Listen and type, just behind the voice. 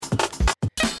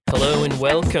Hello and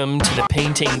welcome to the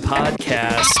Painting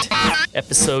Podcast,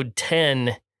 Episode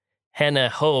 10,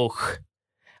 Höch.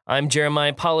 I'm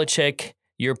Jeremiah Polachek,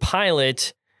 your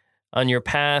pilot on your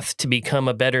path to become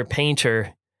a better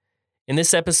painter. In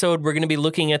this episode, we're going to be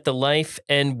looking at the life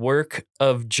and work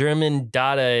of German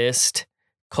Dadaist,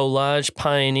 collage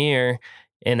pioneer,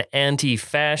 and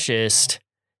anti-fascist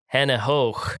Hannah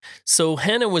Höch. So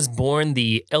Hannah was born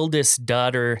the eldest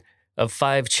daughter of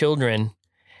 5 children,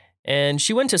 and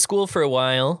she went to school for a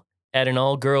while at an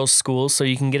all-girls school, so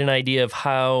you can get an idea of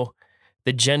how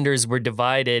the genders were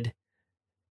divided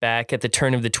back at the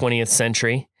turn of the 20th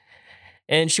century.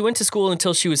 And she went to school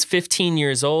until she was 15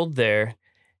 years old there,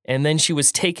 and then she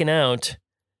was taken out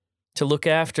to look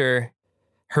after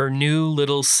her new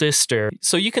little sister.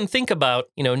 So you can think about,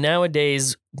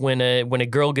 nowadays when a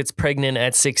girl gets pregnant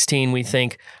at 16, we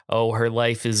think, oh, her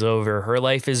life is over. Her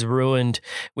life is ruined.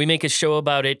 We make a show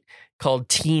about it called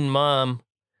Teen Mom.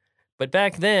 But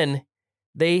back then,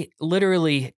 they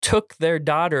literally took their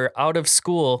daughter out of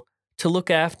school to look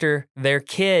after their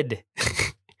kid.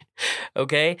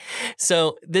 Okay?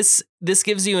 So this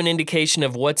gives you an indication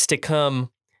of what's to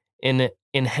come in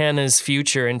Hannah's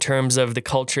future in terms of the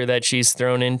culture that she's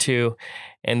thrown into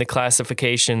and the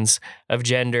classifications of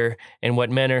gender and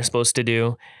what men are supposed to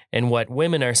do and what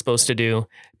women are supposed to do,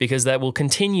 because that will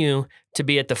continue to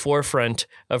be at the forefront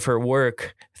of her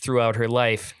work throughout her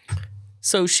life.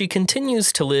 So she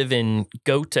continues to live in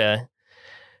Gotha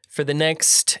for the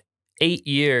next 8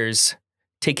 years,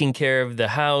 taking care of the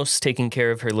house, taking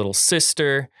care of her little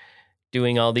sister,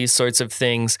 doing all these sorts of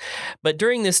things. But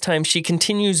during this time, she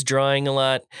continues drawing a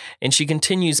lot and she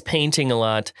continues painting a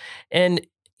lot. And,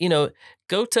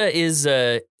 Gotha is,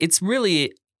 it's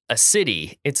really a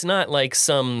city. It's not like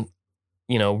some,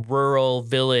 rural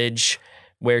village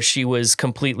where she was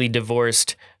completely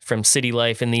divorced from city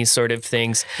life and these sort of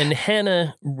things. And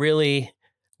Hannah really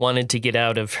wanted to get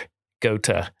out of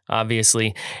Gotha,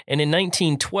 obviously. And in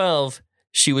 1912,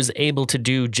 she was able to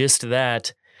do just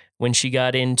that when she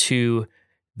got into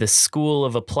the School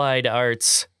of Applied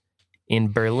Arts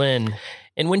in Berlin.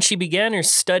 And when she began her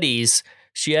studies,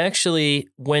 she actually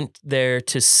went there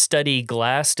to study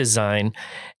glass design.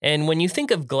 And when you think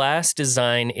of glass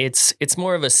design, it's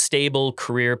more of a stable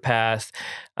career path.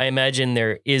 I imagine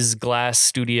there is glass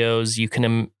studios. You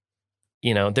can,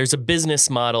 there's a business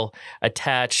model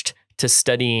attached to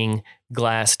studying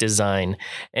glass design.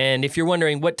 And if you're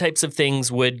wondering what types of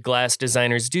things would glass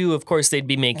designers do, of course, they'd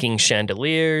be making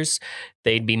chandeliers,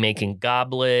 they'd be making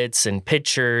goblets and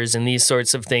pitchers and these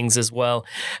sorts of things as well.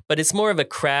 But it's more of a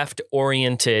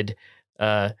craft-oriented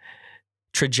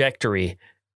trajectory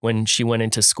when she went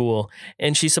into school.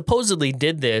 And she supposedly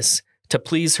did this to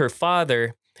please her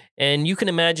father. And you can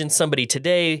imagine somebody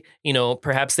today,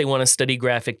 perhaps they want to study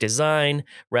graphic design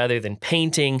rather than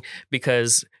painting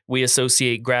because we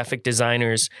associate graphic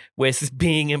designers with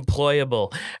being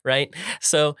employable, right?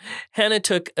 So Hannah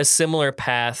took a similar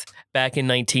path back in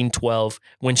 1912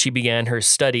 when she began her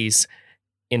studies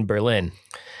in Berlin.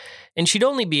 And she'd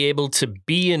only be able to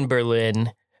be in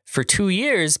Berlin for 2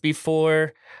 years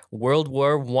before World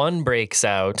War I breaks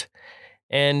out.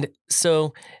 And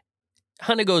so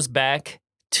Hannah goes back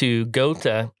to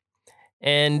Gotha,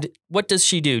 and what does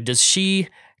she do? Does she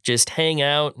just hang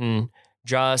out and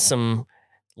draw some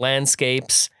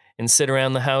landscapes and sit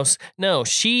around the house? No,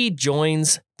 she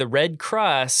joins the Red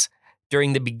Cross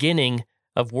during the beginning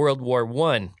of World War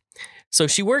I. So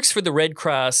she works for the Red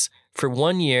Cross for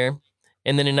 1 year,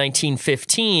 and then in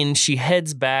 1915, she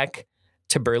heads back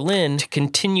to Berlin to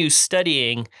continue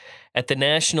studying at the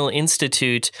National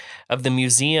Institute of the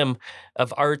Museum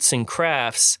of Arts and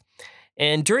Crafts.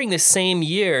 And during the same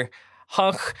year,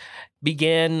 Höch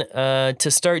began to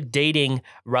start dating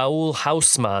Raoul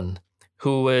Hausmann,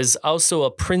 who was also a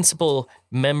principal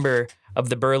member of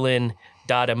the Berlin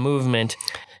Dada movement.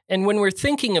 And when we're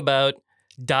thinking about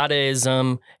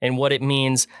Dadaism and what it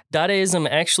means, Dadaism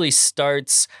actually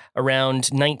starts around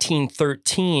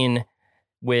 1913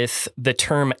 with the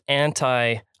term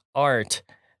anti-art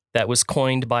that was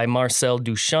coined by Marcel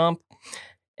Duchamp.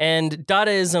 And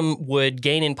Dadaism would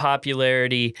gain in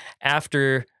popularity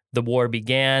after the war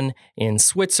began in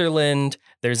Switzerland.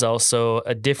 There's also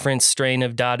a different strain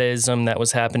of Dadaism that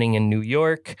was happening in New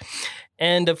York,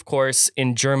 and of course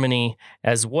in Germany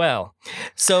as well.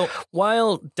 So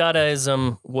while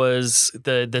Dadaism was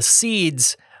the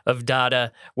seeds of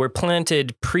Dada were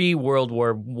planted pre-World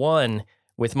War I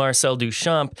with Marcel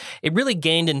Duchamp, it really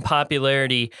gained in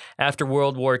popularity after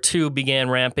World War II began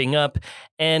ramping up,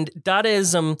 and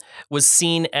Dadaism was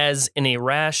seen as an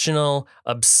irrational,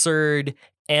 absurd,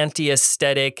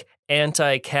 anti-aesthetic,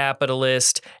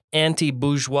 anti-capitalist,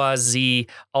 anti-bourgeoisie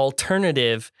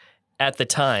alternative at the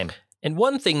time. And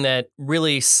one thing that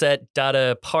really set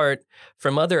Dada apart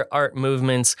from other art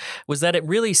movements was that it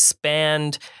really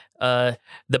spanned the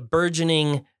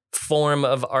burgeoning form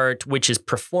of art, which is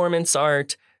performance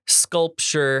art,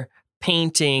 sculpture,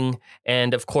 painting,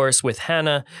 and of course with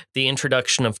Hannah, the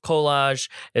introduction of collage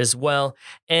as well.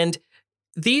 And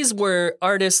these were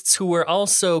artists who were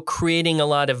also creating a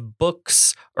lot of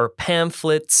books or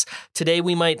pamphlets. Today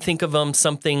we might think of them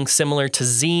something similar to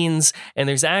zines, and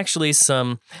there's actually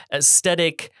some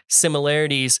aesthetic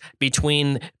similarities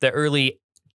between the early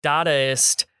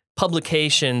Dadaist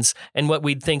publications and what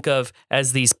we'd think of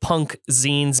as these punk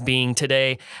zines being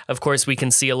today. Of course, we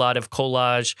can see a lot of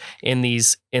collage in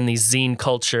these zine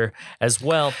culture as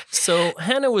well. So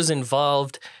Hannah was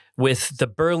involved with the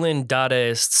Berlin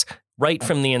Dadaists right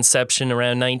from the inception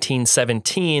around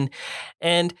 1917.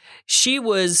 And she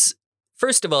was,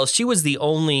 first of all, she was the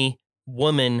only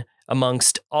woman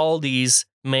amongst all these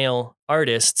male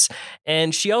artists.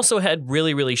 And she also had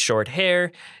really, really short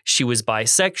hair. She was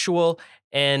bisexual.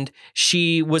 And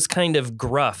she was kind of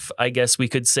gruff, I guess we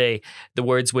could say the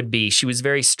words would be. She was a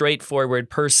very straightforward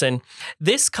person.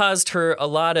 This caused her a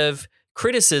lot of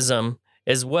criticism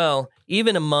as well,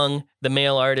 even among the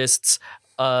male artists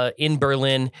in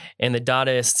Berlin and the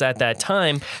Dadaists at that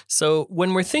time. So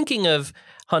when we're thinking of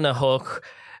Hannah Höch,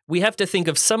 we have to think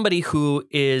of somebody who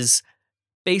is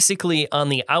basically on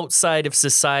the outside of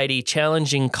society,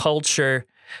 challenging culture,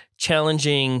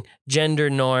 challenging gender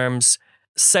norms,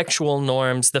 sexual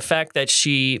norms, the fact that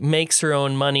she makes her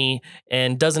own money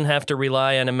and doesn't have to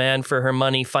rely on a man for her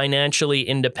money, financially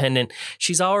independent.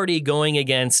 She's already going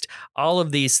against all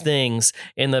of these things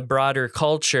in the broader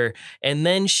culture. And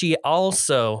then she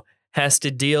also has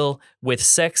to deal with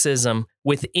sexism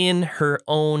within her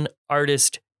own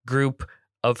artist group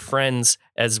of friends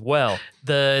as well.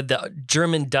 The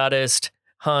German Dadaist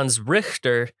Hans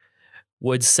Richter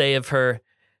would say of her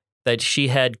that she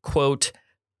had, quote,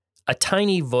 a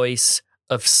tiny voice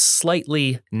of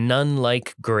slightly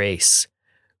nun-like grace,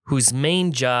 whose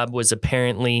main job was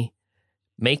apparently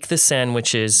make the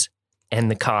sandwiches and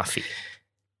the coffee.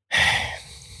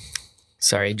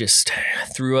 Sorry, just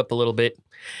threw up a little bit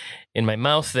in my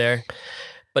mouth there.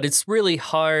 But it's really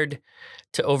hard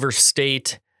to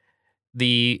overstate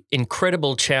the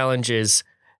incredible challenges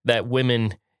that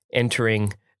women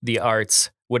entering the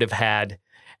arts would have had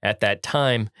at that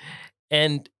time.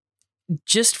 And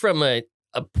just from a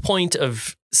point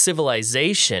of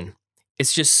civilization,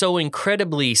 it's just so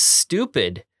incredibly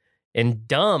stupid and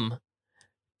dumb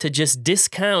to just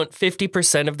discount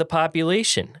 50% of the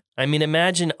population. I mean,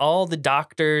 imagine all the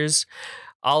doctors,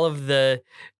 all of the,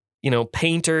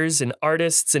 painters and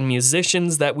artists and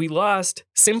musicians that we lost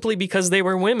simply because they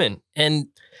were women. And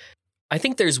I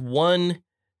think there's one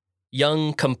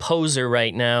young composer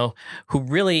right now who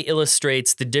really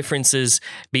illustrates the differences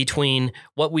between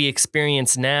what we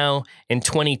experience now in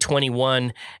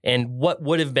 2021 and what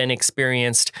would have been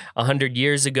experienced 100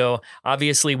 years ago.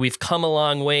 Obviously, we've come a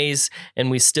long ways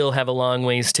and we still have a long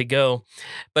ways to go.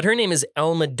 But her name is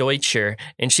Elma Deutscher,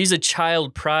 and she's a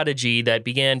child prodigy that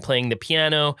began playing the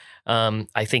piano,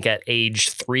 I think at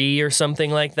age 3 or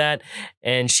something like that.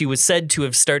 And she was said to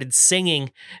have started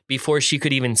singing before she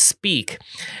could even speak.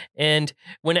 And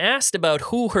when asked about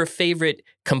who her favorite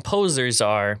composers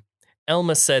are,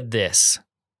 Elma said this.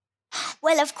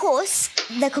 Well, of course,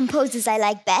 the composers I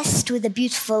like best with the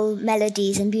beautiful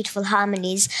melodies and beautiful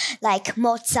harmonies, like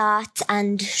Mozart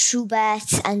and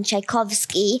Schubert and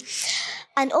Tchaikovsky.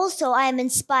 And also I am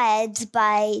inspired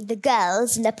by the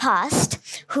girls in the past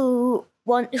who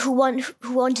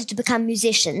wanted to become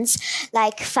musicians,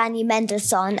 like Fanny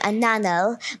Mendelssohn and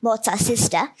Nannerl, Mozart's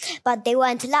sister, but they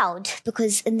weren't allowed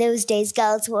because in those days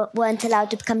girls weren't allowed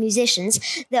to become musicians,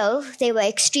 though they were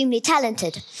extremely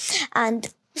talented.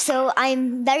 And so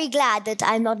I'm very glad that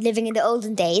I'm not living in the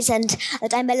olden days and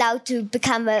that I'm allowed to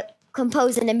become a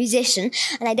composer and a musician,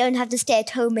 and I don't have to stay at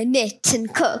home and knit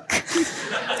and cook.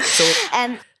 So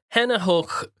Hannah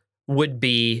Höch would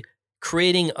be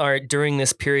creating art during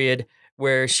this period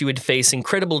where she would face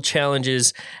incredible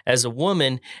challenges as a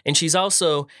woman. And she's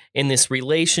also in this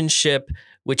relationship,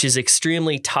 which is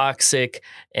extremely toxic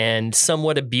and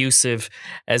somewhat abusive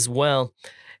as well.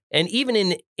 And even in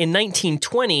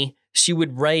 1920, she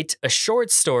would write a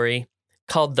short story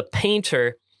called The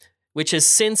Painter, which has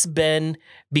since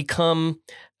become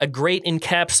a great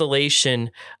encapsulation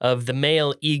of the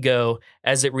male ego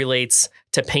as it relates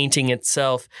to painting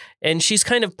itself. And she's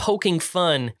kind of poking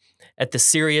fun at the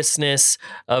seriousness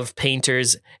of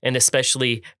painters and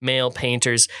especially male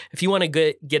painters. If you want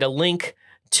to get a link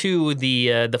to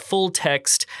the full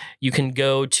text, you can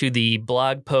go to the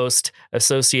blog post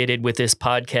associated with this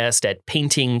podcast at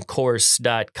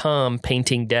paintingcourse.com,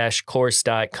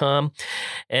 painting-course.com,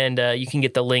 and you can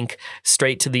get the link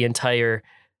straight to the entire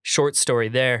short story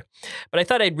there. But I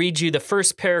thought I'd read you the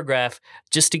first paragraph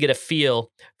just to get a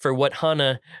feel for what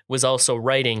Hannah was also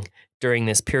writing during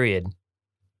this period.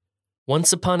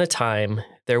 Once upon a time,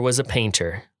 there was a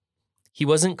painter. He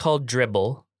wasn't called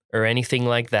Dribble or anything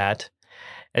like that,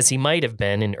 as he might have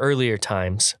been in earlier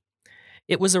times.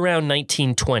 It was around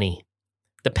 1920.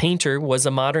 The painter was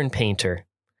a modern painter.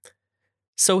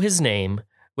 So his name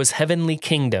was Heavenly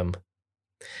Kingdom.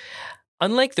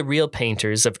 Unlike the real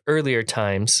painters of earlier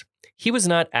times, he was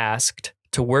not asked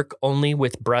to work only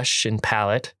with brush and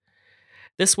palette.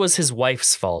 This was his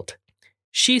wife's fault.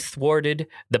 She thwarted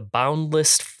the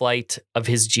boundless flight of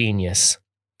his genius.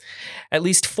 At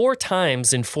least 4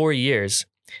 times in 4 years,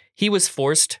 he was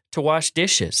forced to wash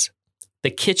dishes,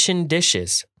 the kitchen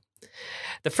dishes.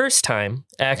 The first time,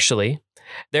 actually,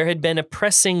 there had been a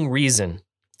pressing reason.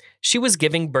 She was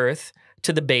giving birth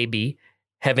to the baby,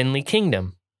 Heavenly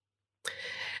Kingdom.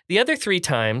 The other 3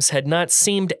 times had not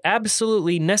seemed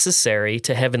absolutely necessary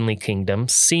to Heavenly Kingdom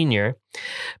Sr.,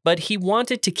 but he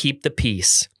wanted to keep the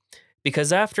peace,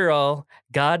 because after all,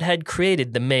 God had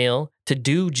created the male to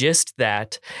do just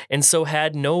that, and so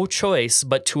had no choice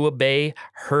but to obey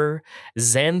her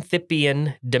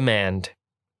Xanthippian demand.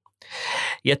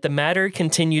 Yet the matter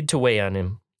continued to weigh on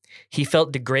him. He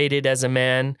felt degraded as a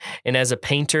man and as a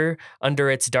painter under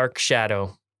its dark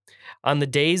shadow. On the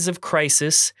days of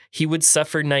crisis, he would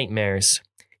suffer nightmares.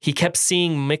 He kept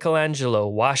seeing Michelangelo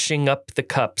washing up the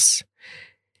cups.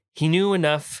 He knew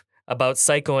enough about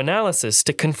psychoanalysis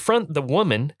to confront the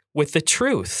woman with the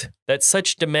truth that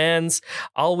such demands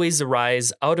always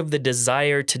arise out of the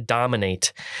desire to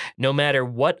dominate, no matter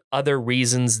what other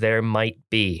reasons there might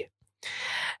be.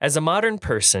 As a modern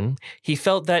person, he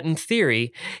felt that in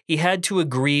theory, he had to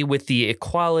agree with the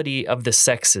equality of the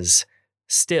sexes.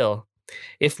 Still,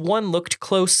 if one looked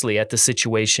closely at the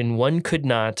situation, one could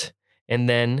not, and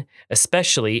then,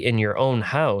 especially in your own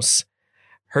house,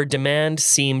 her demand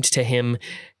seemed to him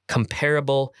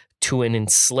comparable to an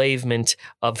enslavement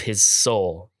of his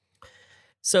soul.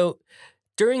 So,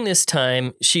 during this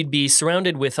time, she'd be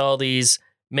surrounded with all these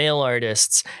male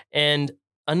artists, and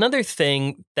another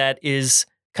thing that is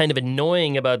kind of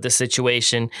annoying about the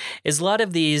situation is a lot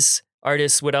of these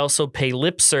artists would also pay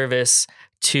lip service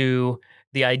to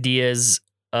the ideas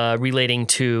relating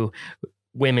to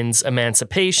women's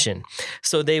emancipation.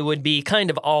 So they would be kind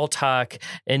of all talk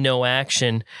and no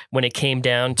action when it came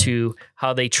down to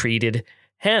how they treated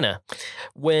Hannah.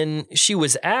 When she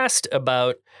was asked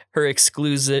about her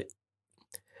exclusion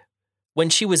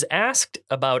and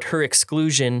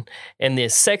the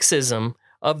sexism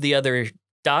of the other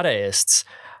Dadaists,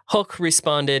 Höch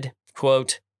responded,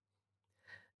 quote,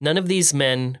 "None of these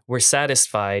men were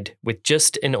satisfied with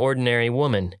just an ordinary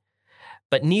woman,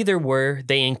 but neither were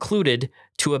they included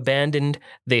to abandon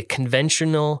the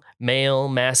conventional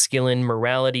male-masculine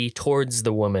morality towards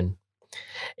the woman.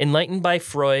 Enlightened by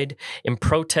Freud in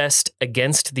protest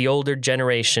against the older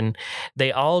generation,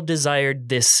 they all desired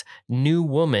this new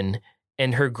woman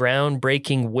and her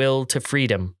groundbreaking will to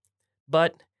freedom.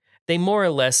 But they more or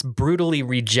less brutally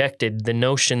rejected the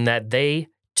notion that they,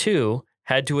 too,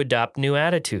 had to adopt new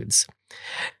attitudes.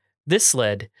 This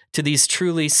led to these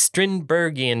truly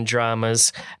Strindbergian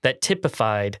dramas that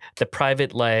typified the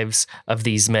private lives of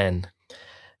these men."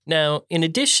 Now, in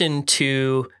addition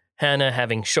to Hannah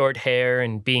having short hair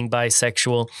and being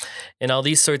bisexual and all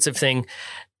these sorts of things,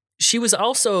 she was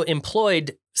also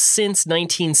employed since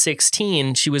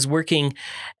 1916. She was working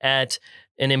at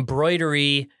an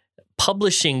embroidery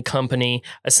publishing company,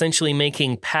 essentially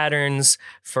making patterns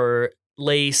for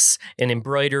lace and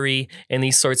embroidery and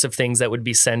these sorts of things that would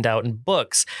be sent out in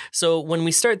books. So when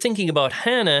we start thinking about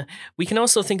Hannah, we can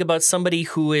also think about somebody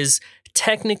who is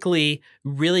technically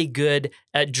really good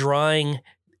at drawing,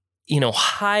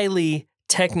 highly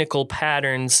technical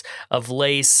patterns of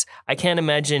lace. I can't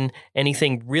imagine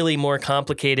anything really more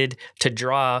complicated to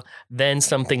draw than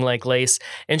something like lace.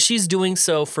 And she's doing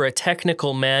so for a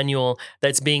technical manual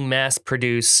that's being mass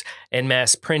produced and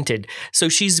mass printed. So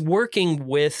she's working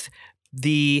with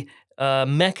the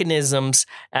mechanisms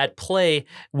at play,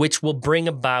 which will bring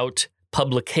about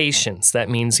publications. That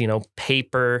means,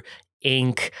 paper,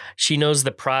 ink. She knows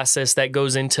the process that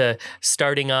goes into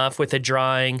starting off with a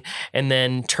drawing and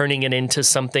then turning it into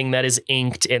something that is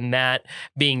inked and that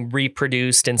being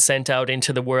reproduced and sent out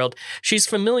into the world. She's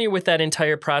familiar with that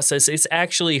entire process. It's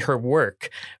actually her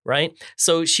work, right?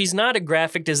 So she's not a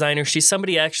graphic designer. She's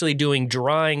somebody actually doing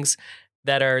drawings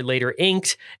that are later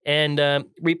inked and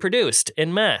reproduced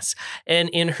en masse. And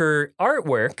in her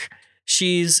artwork,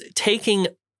 she's taking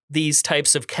these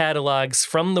types of catalogs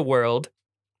from the world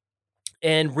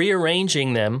and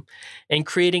rearranging them and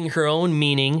creating her own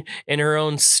meaning and her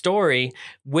own story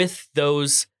with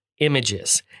those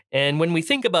images. And when we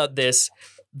think about this,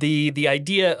 the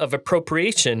idea of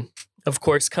appropriation, of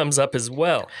course, comes up as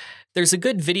well. There's a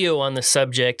good video on the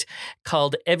subject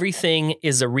called Everything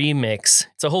is a Remix.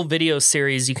 It's a whole video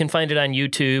series. You can find it on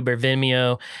YouTube or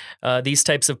Vimeo, these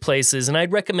types of places. And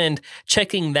I'd recommend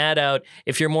checking that out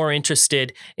if you're more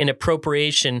interested in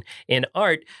appropriation in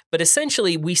art. But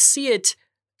essentially, we see it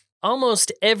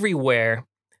almost everywhere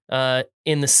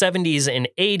in the 70s and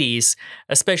 80s,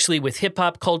 especially with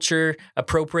hip-hop culture,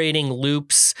 appropriating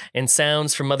loops and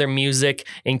sounds from other music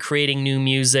and creating new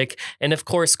music. And of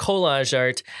course, collage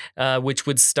art, which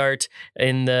would start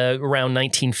in around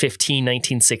 1915,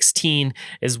 1916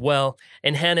 as well.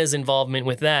 And Hannah's involvement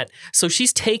with that. So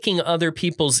she's taking other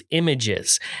people's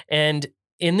images. And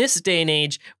in this day and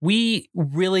age, we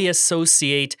really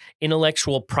associate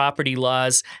intellectual property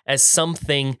laws as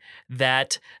something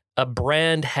that a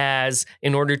brand has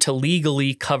in order to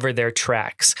legally cover their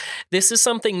tracks. This is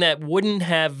something that wouldn't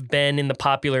have been in the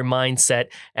popular mindset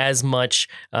as much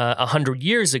 100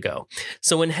 years ago.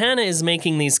 So when Hannah is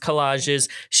making these collages,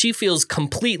 she feels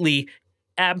completely,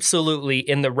 absolutely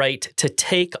in the right to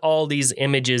take all these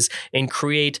images and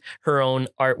create her own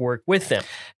artwork with them.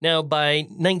 Now, by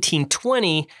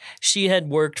 1920, she had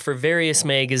worked for various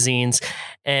magazines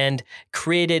and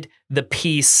created the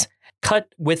piece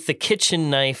Cut with the Kitchen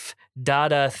Knife,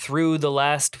 Dada Through the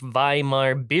Last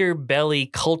Weimar Beer Belly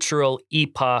Cultural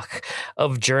Epoch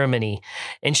of Germany.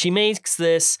 And she makes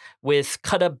this with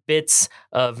cut up bits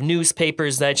of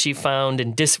newspapers that she found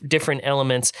and different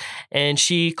elements, and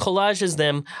she collages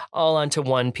them all onto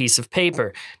one piece of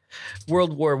paper.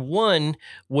 World War I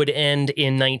would end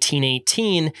in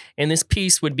 1918, and this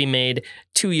piece would be made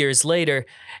 2 years later.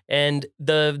 And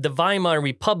the Weimar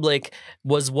Republic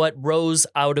was what rose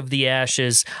out of the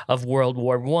ashes of World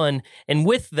War I. And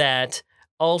with that,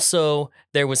 also,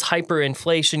 there was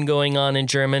hyperinflation going on in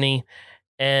Germany,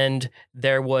 and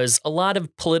there was a lot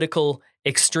of political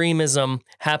extremism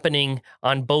happening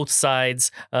on both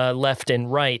sides, left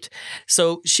and right.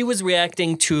 So she was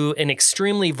reacting to an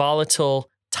extremely volatile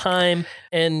time,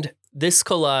 and this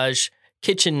collage,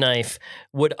 Kitchen Knife,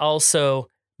 would also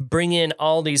bring in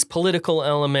all these political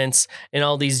elements and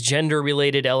all these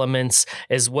gender-related elements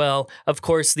as well. Of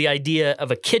course, the idea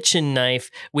of a kitchen knife,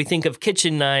 we think of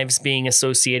kitchen knives being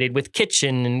associated with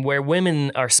kitchen and where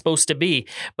women are supposed to be,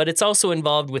 but it's also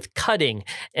involved with cutting,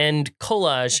 and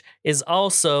collage is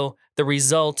also the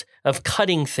result of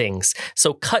cutting things.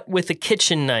 So cut with a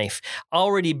kitchen knife,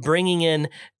 already bringing in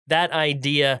that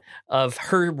idea of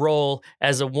her role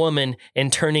as a woman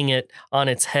and turning it on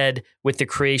its head with the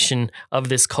creation of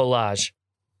this collage.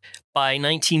 By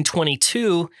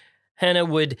 1922, Hannah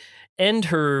would end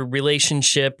her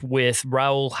relationship with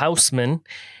Raoul Hausmann,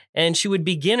 and she would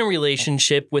begin a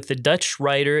relationship with the Dutch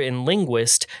writer and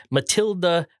linguist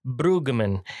Mathilde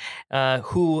Bruggeman,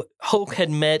 who Höch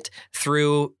had met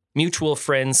through mutual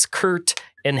friends Kurt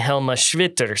and Helma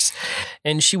Schwitters.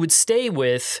 And she would stay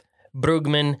with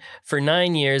Bruggeman for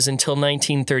 9 years until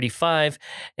 1935.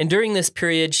 And during this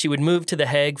period, she would move to The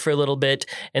Hague for a little bit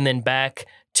and then back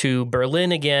to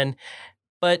Berlin again.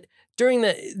 But during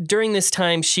this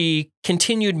time, she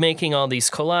continued making all these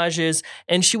collages,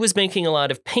 and she was making a lot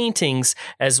of paintings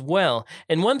as well.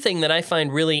 And one thing that I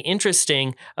find really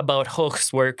interesting about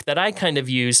Höch's work that I kind of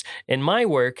use in my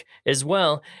work as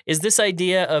well is this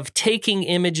idea of taking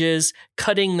images,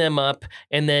 cutting them up,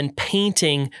 and then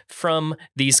painting from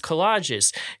these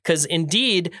collages. Because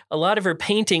indeed, a lot of her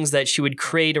paintings that she would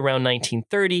create around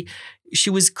 1930, she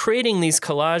was creating these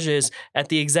collages at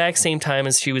the exact same time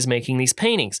as she was making these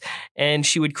paintings. And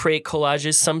she would create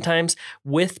collages sometimes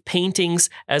with paintings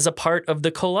as a part of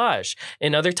the collage.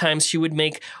 And other times she would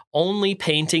make only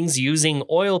paintings using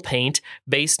oil paint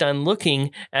based on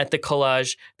looking at the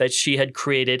collage that she had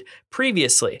created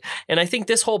previously. And I think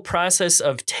this whole process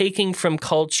of taking from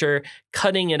culture,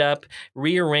 cutting it up,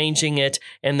 rearranging it,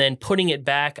 and then putting it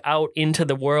back out into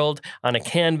the world on a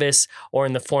canvas or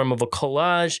in the form of a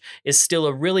collage is still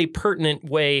a really pertinent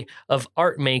way of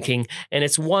art making. And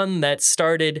it's one that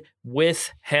started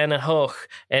with Hannah Höch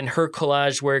and her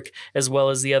collage work, as well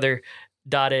as the other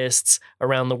Dadaists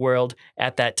around the world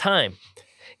at that time.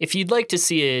 If you'd like to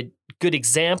see a good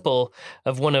example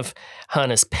of one of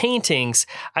Hannah's paintings,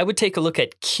 I would take a look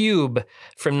at Cube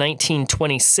from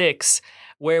 1926,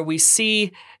 where we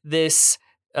see this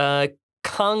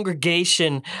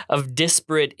congregation of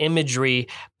disparate imagery,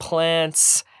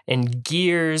 plants and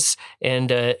gears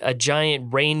and a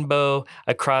giant rainbow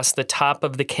across the top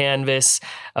of the canvas,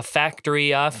 a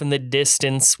factory off in the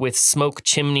distance with smoke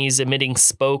chimneys emitting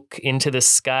smoke into the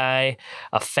sky,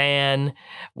 a fan,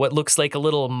 what looks like a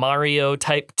little Mario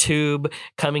type tube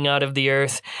coming out of the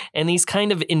earth, and these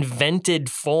kind of invented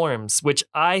forms, which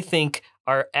I think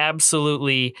are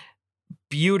absolutely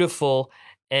beautiful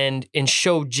and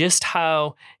show just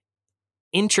how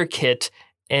intricate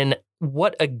and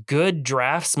what a good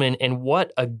draftsman and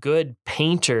what a good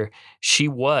painter she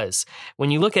was. When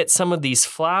you look at some of these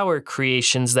flower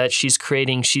creations that she's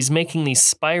creating, she's making these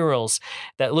spirals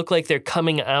that look like they're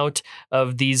coming out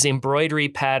of these embroidery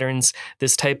patterns,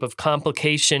 this type of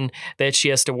complication that she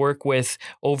has to work with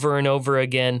over and over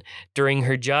again during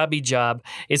her jobby job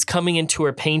is coming into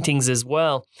her paintings as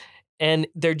well. And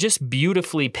they're just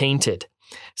beautifully painted.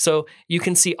 So you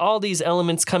can see all these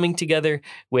elements coming together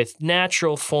with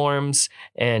natural forms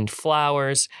and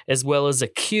flowers, as well as a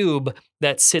cube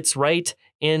that sits right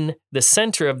in the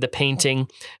center of the painting,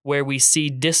 where we see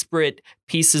disparate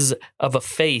pieces of a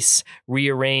face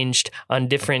rearranged on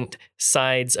different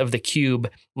sides of the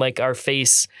cube, like our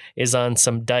face is on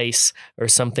some dice or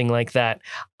something like that.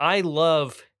 I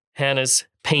love Hannah's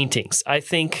paintings. I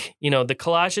think, the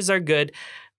collages are good.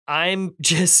 I'm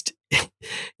just,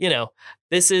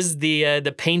 this is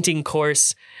the painting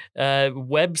course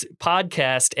web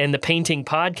podcast and the painting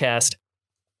podcast.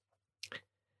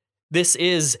 This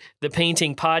is the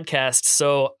painting podcast,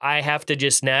 so I have to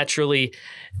just naturally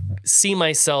see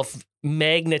myself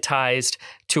magnetized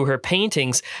to her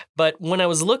paintings. But when I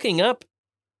was looking up,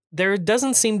 there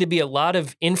doesn't seem to be a lot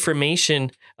of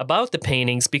information about the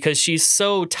paintings because she's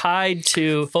so tied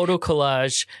to photo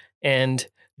collage and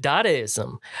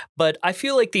Dadaism. But I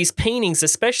feel like these paintings,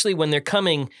 especially when they're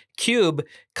coming, Cube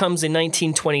comes in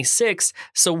 1926,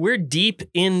 so we're deep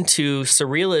into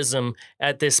surrealism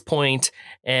at this point,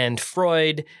 and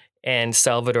Freud and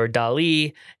Salvador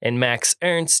Dali and Max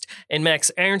Ernst. And Max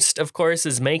Ernst, of course,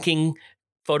 is making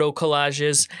photo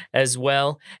collages as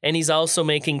well, and he's also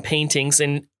making paintings.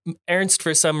 And Ernst,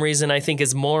 for some reason, I think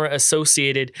is more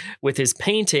associated with his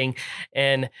painting,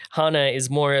 and Hannah is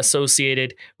more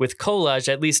associated with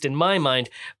collage, at least in my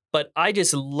mind. But I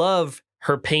just love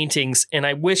her paintings, and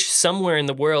I wish somewhere in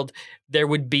the world there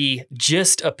would be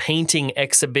just a painting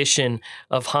exhibition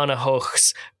of Hannah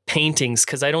Höch's paintings,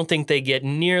 because I don't think they get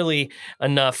nearly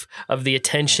enough of the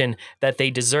attention that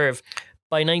they deserve.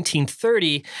 By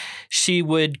 1930, she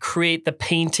would create the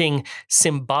painting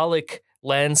Symbolic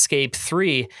Landscape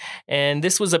 3. And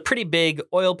this was a pretty big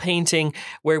oil painting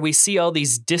where we see all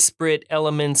these disparate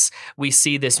elements. We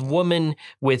see this woman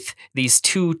with these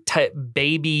two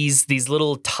babies, these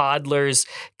little toddlers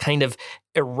kind of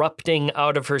erupting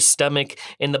out of her stomach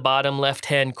in the bottom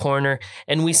left-hand corner.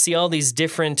 And we see all these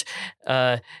different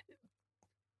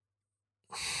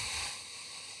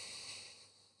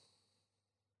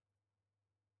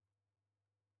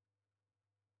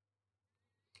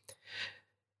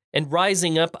and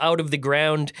rising up out of the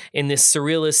ground in this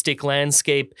surrealistic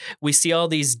landscape, we see all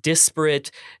these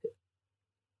disparate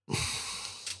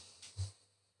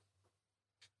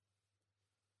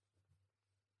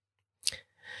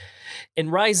And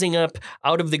rising up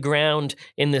out of the ground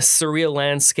in this surreal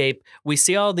landscape, we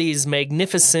see all these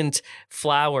magnificent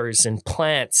flowers and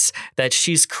plants that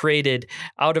she's created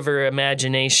out of her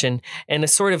imagination, and a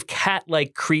sort of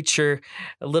cat-like creature,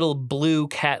 a little blue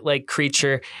cat-like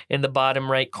creature in the bottom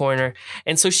right corner.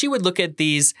 And so she would look at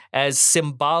these as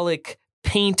symbolic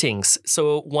paintings.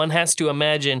 So one has to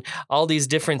imagine all these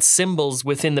different symbols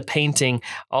within the painting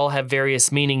all have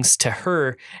various meanings to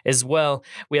her as well.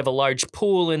 We have a large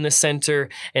pool in the center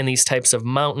and these types of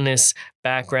mountainous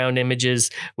background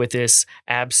images with this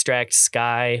abstract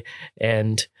sky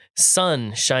and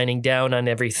sun shining down on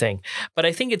everything. But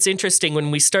I think it's interesting when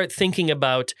we start thinking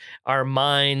about our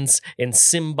minds and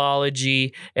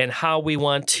symbology and how we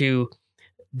want to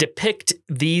depict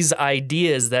these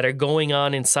ideas that are going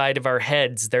on inside of our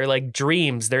heads. They're like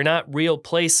dreams. They're not real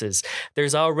places.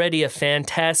 There's already a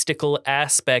fantastical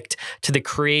aspect to the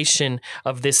creation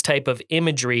of this type of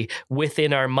imagery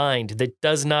within our mind that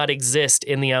does not exist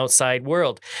in the outside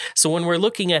world. So when we're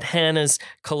looking at Hannah's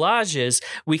collages,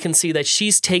 we can see that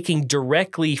she's taking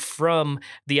directly from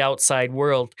the outside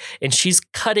world, and she's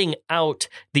cutting out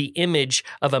the image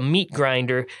of a meat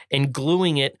grinder and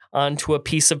gluing it onto a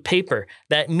piece of paper.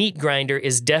 That that meat grinder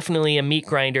is definitely a meat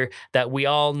grinder that we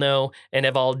all know and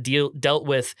have all dealt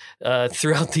with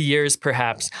throughout the years,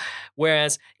 perhaps.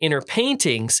 Whereas in her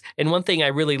paintings, and one thing I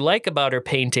really like about her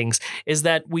paintings is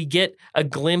that we get a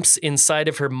glimpse inside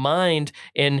of her mind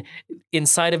and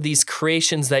inside of these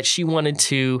creations that she wanted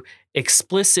to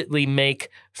explicitly make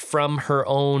from her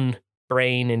own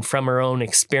brain and from her own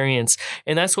experience.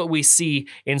 And that's what we see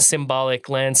in Symbolic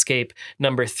Landscape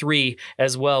number 3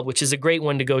 as well, which is a great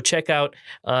one to go check out.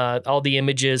 All the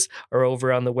images are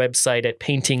over on the website at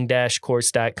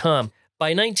painting-course.com. By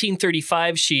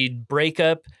 1935, she'd break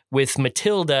up with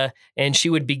Matilda, and she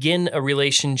would begin a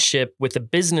relationship with a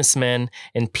businessman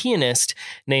and pianist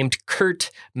named Kurt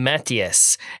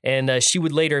Matthias. And she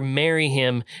would later marry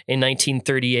him in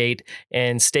 1938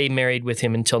 and stay married with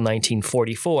him until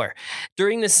 1944.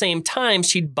 During the same time,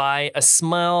 she'd buy a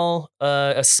small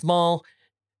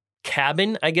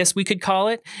cabin, I guess we could call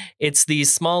it. It's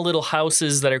these small little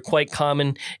houses that are quite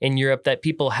common in Europe that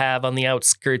people have on the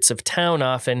outskirts of town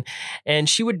often. And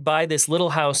she would buy this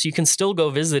little house. You can still go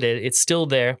visit it. It's still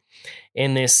there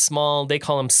in this small, they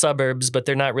call them suburbs, but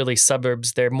they're not really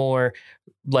suburbs. They're more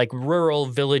like rural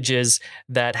villages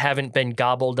that haven't been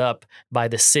gobbled up by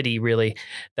the city, really,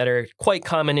 that are quite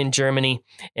common in Germany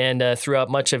and throughout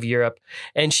much of Europe.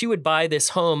 And she would buy this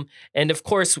home. And of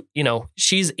course, you know,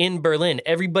 she's in Berlin.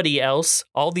 Everybody else,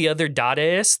 all the other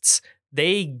Dadaists,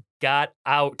 they got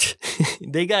out.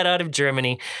 They got out of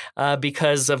Germany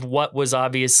because of what was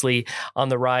obviously on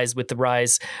the rise with the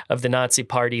rise of the Nazi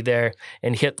Party there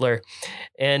and Hitler.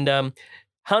 And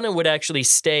Hannah would actually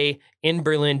stay in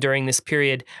Berlin during this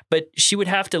period, but she would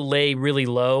have to lay really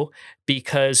low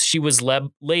because she was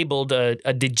labeled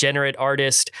a degenerate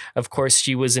artist. Of course,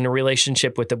 she was in a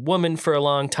relationship with a woman for a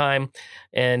long time,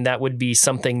 and that would be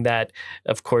something that,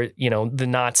 of course, you know, the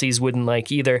Nazis wouldn't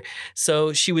like either.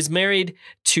 So she was married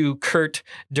to Kurt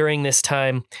during this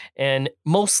time and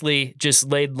mostly just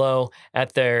laid low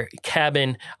at their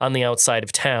cabin on the outside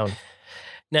of town.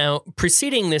 Now,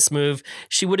 preceding this move,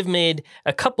 she would have made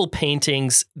a couple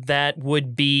paintings that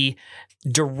would be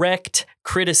direct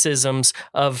criticisms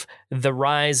of the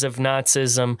rise of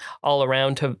Nazism all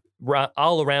around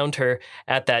her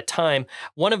at that time.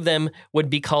 One of them would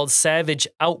be called Savage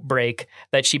Outbreak,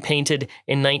 that she painted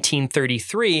in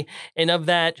 1933, and of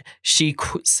that she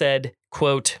said,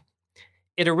 quote,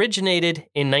 "It originated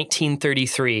in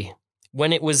 1933.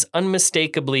 When it was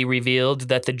unmistakably revealed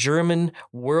that the German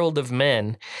world of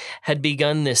men had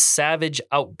begun this savage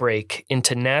outbreak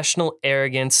into national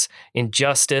arrogance,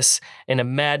 injustice, and a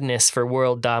madness for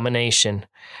world domination.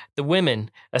 The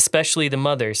women, especially the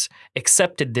mothers,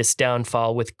 accepted this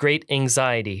downfall with great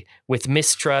anxiety, with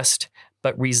mistrust,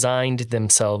 but resigned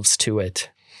themselves to it."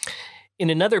 In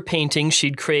another painting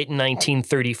she'd create in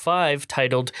 1935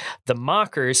 titled The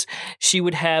Mockers, she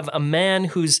would have a man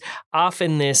who's off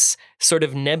in this sort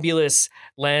of nebulous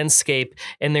landscape,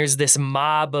 and there's this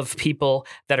mob of people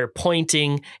that are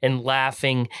pointing and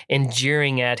laughing and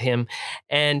jeering at him.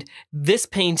 And this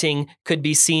painting could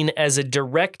be seen as a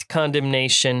direct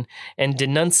condemnation and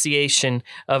denunciation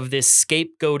of this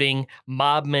scapegoating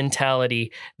mob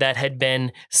mentality that had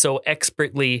been so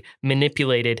expertly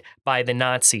manipulated by the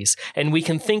Nazis. And we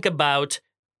can think about,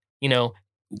 you know,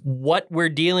 what we're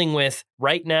dealing with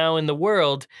right now in the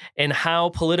world and how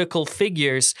political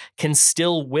figures can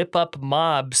still whip up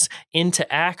mobs into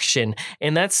action.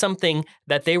 And that's something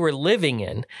that they were living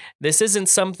in. This isn't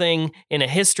something in a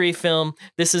history film.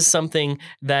 This is something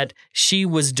that she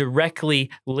was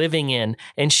directly living in.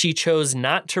 And she chose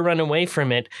not to run away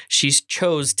from it. She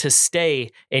chose to stay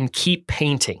and keep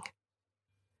painting.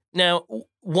 Now,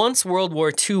 once World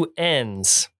War II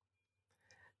ends,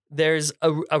 there's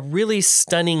a really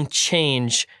stunning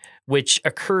change which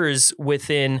occurs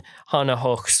within Hannah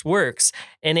Höch's works.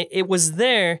 And it was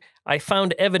there I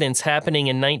found evidence happening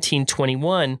in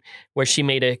 1921 where she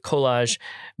made a collage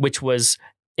which was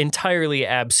entirely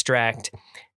abstract.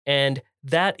 And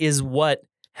that is what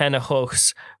Hannah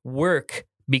Höch's work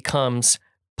becomes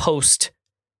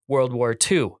post-World War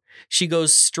II. She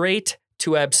goes straight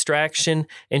to abstraction,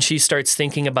 and she starts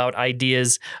thinking about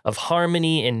ideas of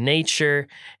harmony in nature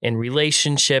and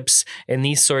relationships and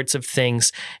these sorts of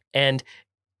things. And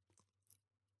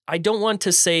I don't want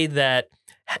to say that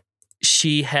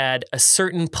she had a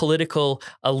certain political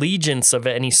allegiance of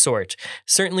any sort.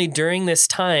 Certainly during this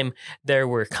time, there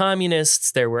were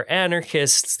communists, there were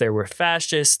anarchists, there were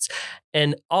fascists,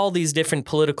 and all these different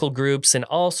political groups and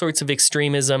all sorts of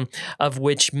extremism of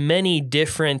which many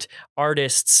different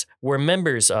artists were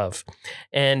members of.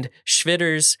 And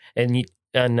Schwitters and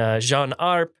Jean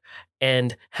Arp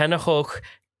and Hannah Höch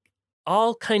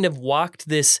all kind of walked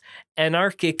this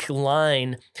anarchic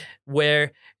line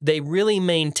where they really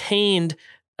maintained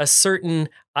a certain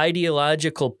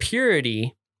ideological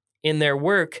purity in their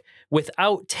work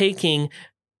without taking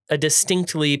a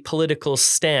distinctly political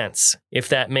stance, if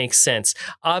that makes sense.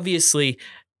 Obviously,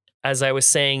 as I was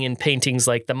saying in paintings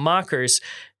like The Mockers,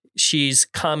 she's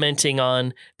commenting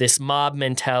on this mob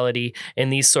mentality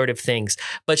and these sort of things.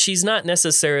 But she's not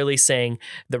necessarily saying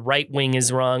the right wing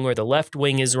is wrong or the left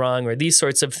wing is wrong or these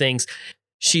sorts of things.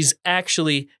 She's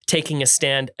actually taking a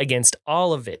stand against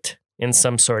all of it in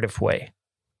some sort of way.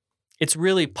 It's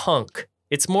really punk.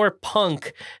 It's more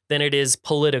punk than it is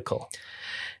political.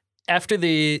 After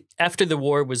the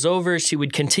war was over, she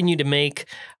would continue to make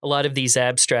a lot of these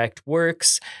abstract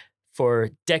works for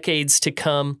decades to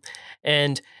come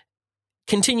and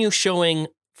continue showing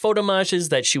photomontages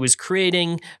that she was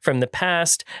creating from the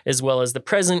past as well as the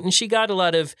present. And she got a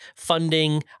lot of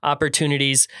funding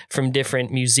opportunities from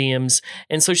different museums.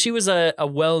 And so she was a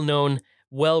well-known,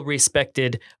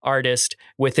 well-respected artist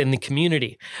within the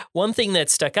community. One thing that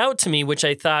stuck out to me, which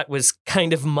I thought was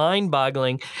kind of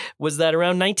mind-boggling, was that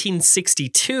around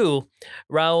 1962,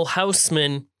 Raoul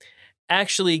Haussmann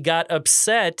actually got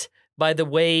upset by the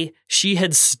way she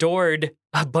had stored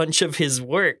a bunch of his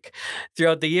work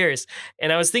throughout the years.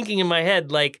 And I was thinking in my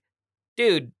head, like,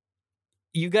 dude,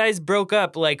 you guys broke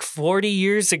up like 40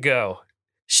 years ago.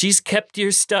 She's kept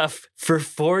your stuff for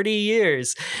 40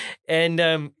 years.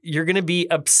 And you're going to be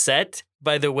upset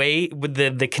by the way, with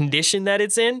the condition that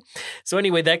it's in. So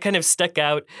anyway, that kind of stuck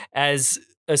out as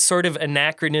a sort of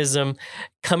anachronism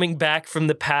coming back from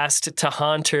the past to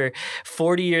haunt her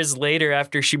 40 years later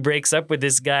after she breaks up with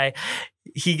this guy.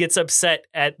 He gets upset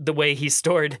at the way he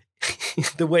stored,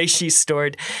 the way she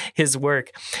stored his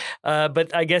work.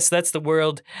 But I guess that's the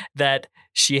world that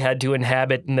she had to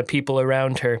inhabit and the people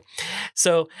around her.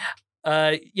 So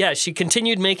she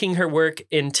continued making her work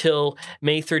until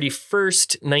May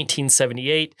 31st,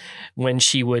 1978, when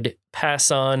she would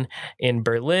pass on in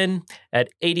Berlin at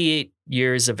 88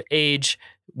 years of age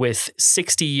with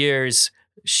 60 years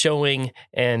showing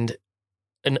and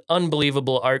an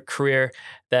unbelievable art career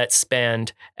that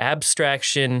spanned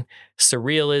abstraction,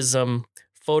 surrealism,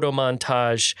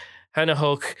 photomontage. Hannah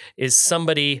Höch is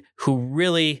somebody who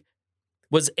really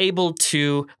was able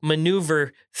to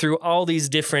maneuver through all these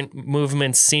different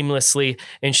movements seamlessly,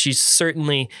 and she's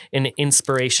certainly an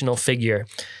inspirational figure.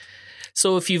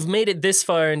 So if you've made it this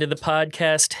far into the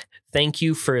podcast, thank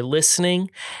you for listening,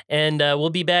 and we'll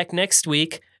be back next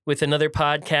week with another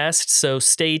podcast, so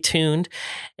stay tuned.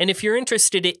 And if you're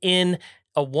interested in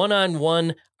a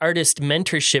one-on-one artist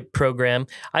mentorship program,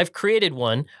 I've created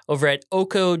one over at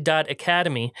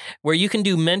oko.academy where you can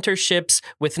do mentorships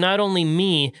with not only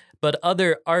me, but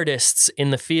other artists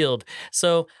in the field.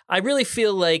 So I really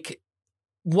feel like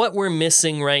what we're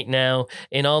missing right now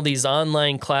in all these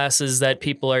online classes that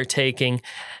people are taking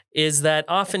is that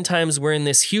oftentimes we're in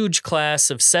this huge class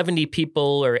of 70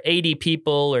 people or 80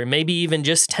 people or maybe even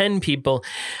just 10 people,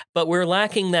 but we're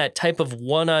lacking that type of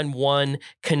one-on-one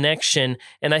connection.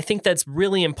 And I think that's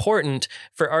really important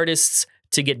for artists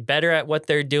to get better at what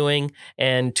they're doing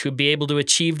and to be able to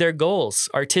achieve their goals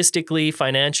artistically,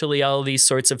 financially, all of these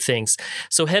sorts of things.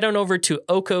 So head on over to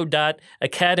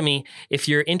oko.academy if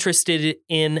you're interested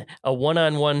in a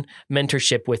one-on-one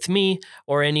mentorship with me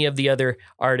or any of the other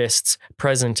artists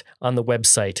present on the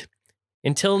website.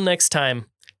 Until next time,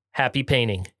 happy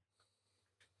painting.